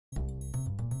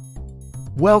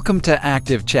Welcome to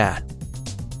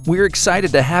ActiveChat. We're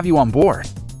excited to have you on board.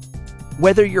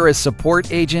 Whether you're a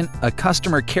support agent, a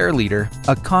customer care leader,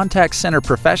 a contact center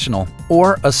professional,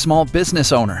 or a small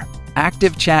business owner,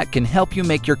 ActiveChat can help you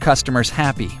make your customers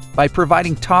happy by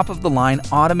providing top-of-the-line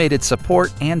automated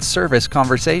support and service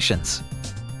conversations.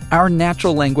 Our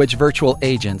natural language virtual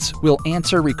agents will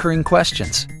answer recurring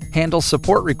questions, handle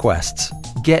support requests,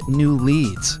 get new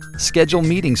leads, schedule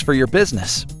meetings for your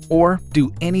business, or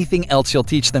do anything else you'll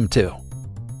teach them to.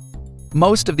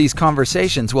 Most of these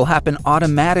conversations will happen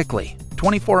automatically,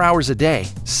 24 hours a day,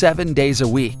 7 days a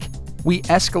week. We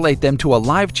escalate them to a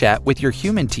live chat with your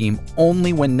human team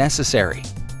only when necessary.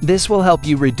 This will help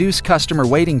you reduce customer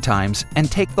waiting times and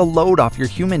take the load off your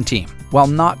human team while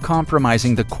not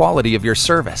compromising the quality of your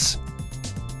service.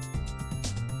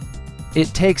 It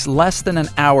takes less than an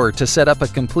hour to set up a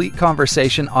complete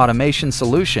conversation automation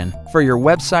solution for your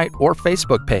website or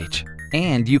Facebook page,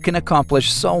 and you can accomplish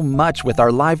so much with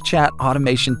our live chat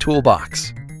automation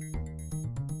toolbox.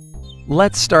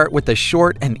 Let's start with a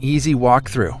short and easy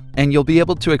walkthrough, and you'll be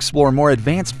able to explore more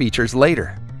advanced features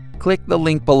later. Click the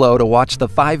link below to watch the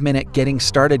 5-minute Getting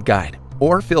Started guide,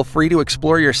 or feel free to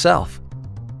explore yourself.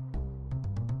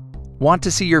 Want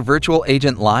to see your virtual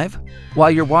agent live?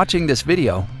 While you're watching this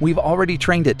video, we've already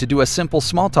trained it to do a simple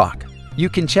small talk. You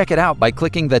can check it out by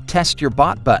clicking the Test Your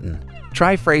Bot button.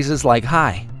 Try phrases like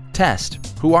hi,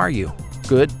 test, who are you,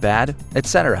 good, bad,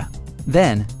 etc.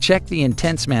 Then, check the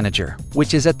Intents Manager,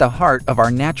 which is at the heart of our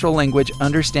natural language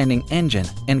understanding engine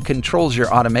and controls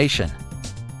your automation.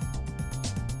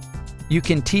 You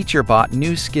can teach your bot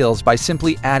new skills by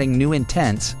simply adding new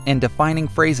intents and defining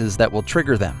phrases that will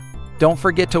trigger them. Don't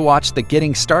forget to watch the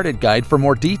Getting Started guide for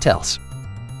more details.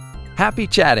 Happy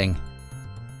chatting!